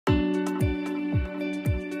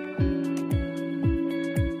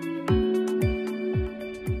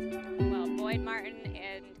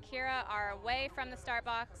from the start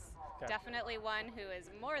box. Okay. Definitely one who is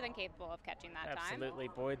more than capable of catching that time. Absolutely.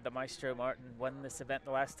 Boyd, the Maestro Martin, won this event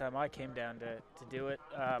the last time I came down to do it,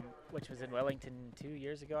 which was in Wellington 2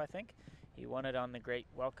 years ago, I think. He won it on the great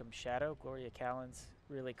Welcome Shadow, Gloria Callan's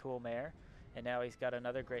really cool mare. And now he's got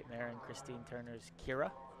another great mare in Christine Turner's Kira.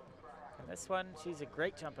 And this one, she's a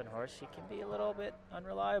great jumping horse. She can be a little bit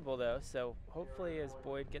unreliable, though. So hopefully as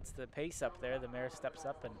Boyd gets the pace up there, the mare steps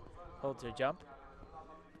up and holds her jump.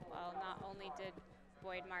 Well, not only did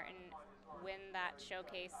Boyd Martin win that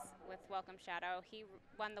showcase with Welcome Shadow, he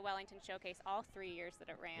won the Wellington Showcase all 3 years that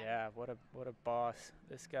it ran. Yeah, what a boss.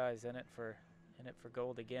 This guy's in it for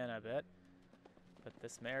gold again, I bet. But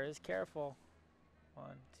this mare is careful. 1,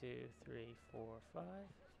 2, 3, 4, 5.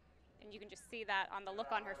 And you can just see that on the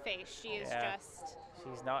look on her face. She is just...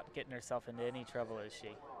 She's not getting herself into any trouble, is she?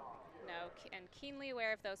 No, and keenly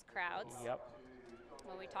aware of those crowds. Yep.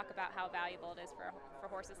 When we talk about how valuable it is for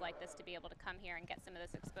horses like this to be able to come here and get some of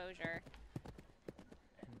this exposure.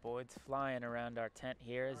 And Boyd's flying around our tent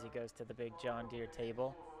here as he goes to the big John Deere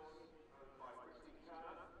table.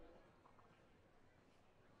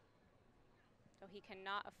 So he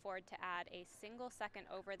cannot afford to add a single second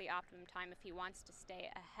over the optimum time if he wants to stay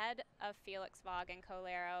ahead of Felix Vogue and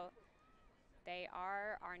Colero. They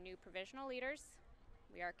are our new provisional leaders.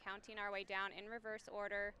 We are counting our way down in reverse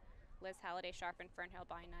order. Liz Halliday Sharp and Fernhill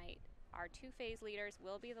by Night. Our 2 phase leaders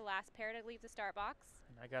will be the last pair to leave the start box.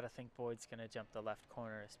 And I gotta think Boyd's gonna jump the left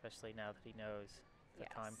corner, especially now that he knows the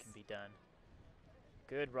time can be done.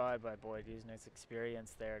 Good ride by Boyd, using his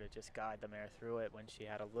experience there to just guide the mare through it when she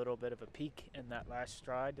had a little bit of a peak in that last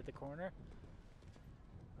stride to the corner.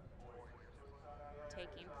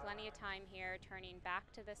 Taking plenty of time here, turning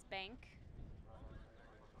back to this bank.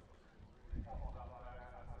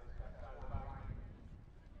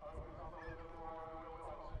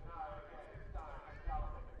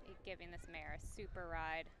 Giving this mare a super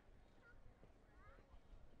ride.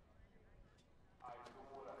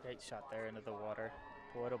 Great shot there into the water.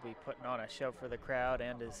 Boyd will be putting on a show for the crowd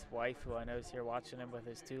and his wife, who I know is here watching him with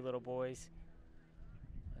his 2 little boys.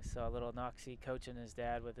 I saw little Noxie coaching his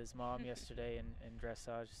dad with his mom yesterday in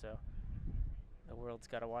dressage, so the world's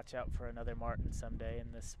got to watch out for another Martin someday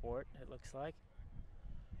in this sport, it looks like.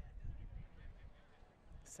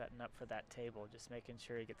 Setting up for that table, just making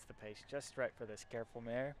sure he gets the pace just right for this careful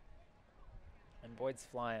mare. And Boyd's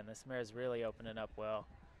flying. This mare's really opening up well.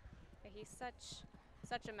 He's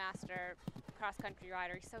such a master cross-country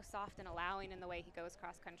rider. He's so soft and allowing in the way he goes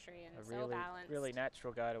cross-country and so balanced. Really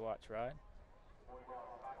natural guy to watch ride.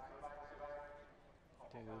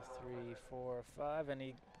 2, 3, 4, 5,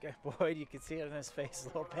 and Boyd, you can see it in his face, a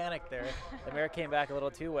little panic there. The mare came back a little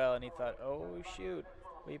too well, and he thought, oh shoot,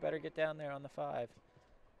 we better get down there on the 5.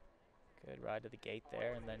 Good ride to the gate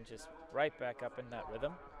there, and then just right back up in that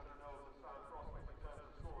rhythm.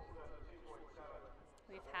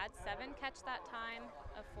 We've had 7 catch that time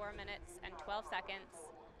of 4 minutes and 12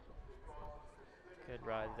 seconds. Good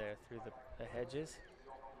ride there through the hedges.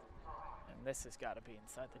 And this has got to be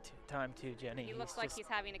inside the time too, Jenny. He looks like he's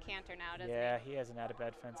having a canter now, doesn't he? Yeah, he hasn't had a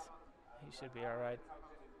bad fence. He should be all right.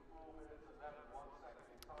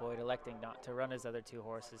 Boyd electing not to run his other 2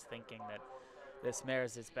 horses, thinking that this mare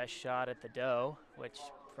is his best shot at the doe, which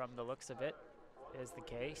from the looks of it is the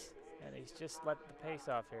case. And he's just let the pace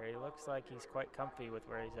off here. He looks like he's quite comfy with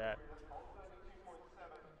where he's at.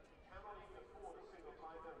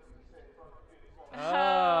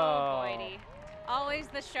 Oh, Boydie. Always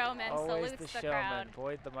the showman, always salutes the the crowd.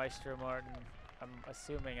 Boyd the Maestro Martin, I'm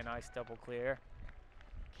assuming a nice double clear.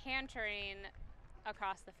 Cantering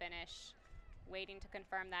across the finish, waiting to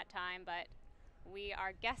confirm that time, but we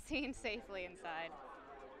are guessing safely inside.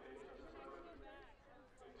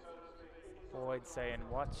 Boyd saying,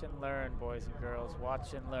 watch and learn, boys and girls,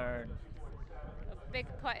 watch and learn. Big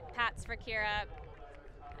pats for Kira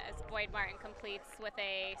as Boyd Martin completes with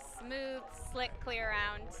a smooth, slick, clear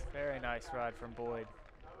round. Very nice ride from Boyd.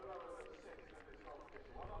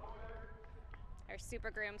 Our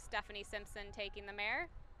super groom, Stephanie Simpson, taking the mare.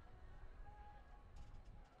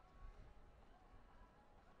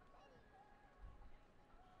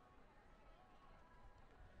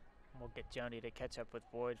 We'll get Joni to catch up with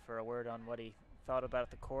Boyd for a word on what he thought about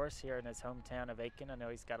the course here in his hometown of Aiken. I know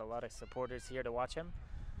he's got a lot of supporters here to watch him.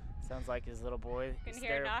 Sounds like his little boy is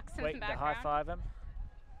there waiting to high-five him.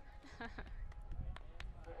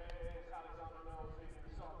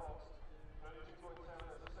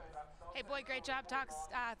 Hey, Boyd, great job. Talk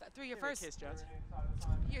through your first kiss, Jones.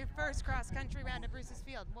 Your first cross-country round at Bruce's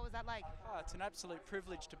Field. What was that like? Oh, it's an absolute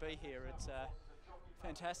privilege to be here. It's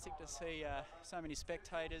fantastic to see so many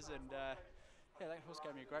spectators, and yeah, that horse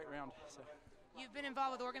gave me a great round. So You've been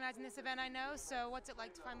involved with organizing this event, I know, so what's it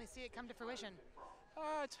like to finally see it come to fruition?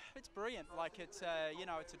 It's brilliant. Like it's you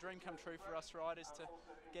know, it's a dream come true for us riders to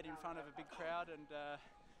get in front of a big crowd, and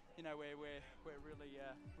you know, we're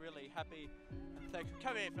really happy. And thank you.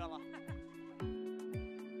 Come here, fella.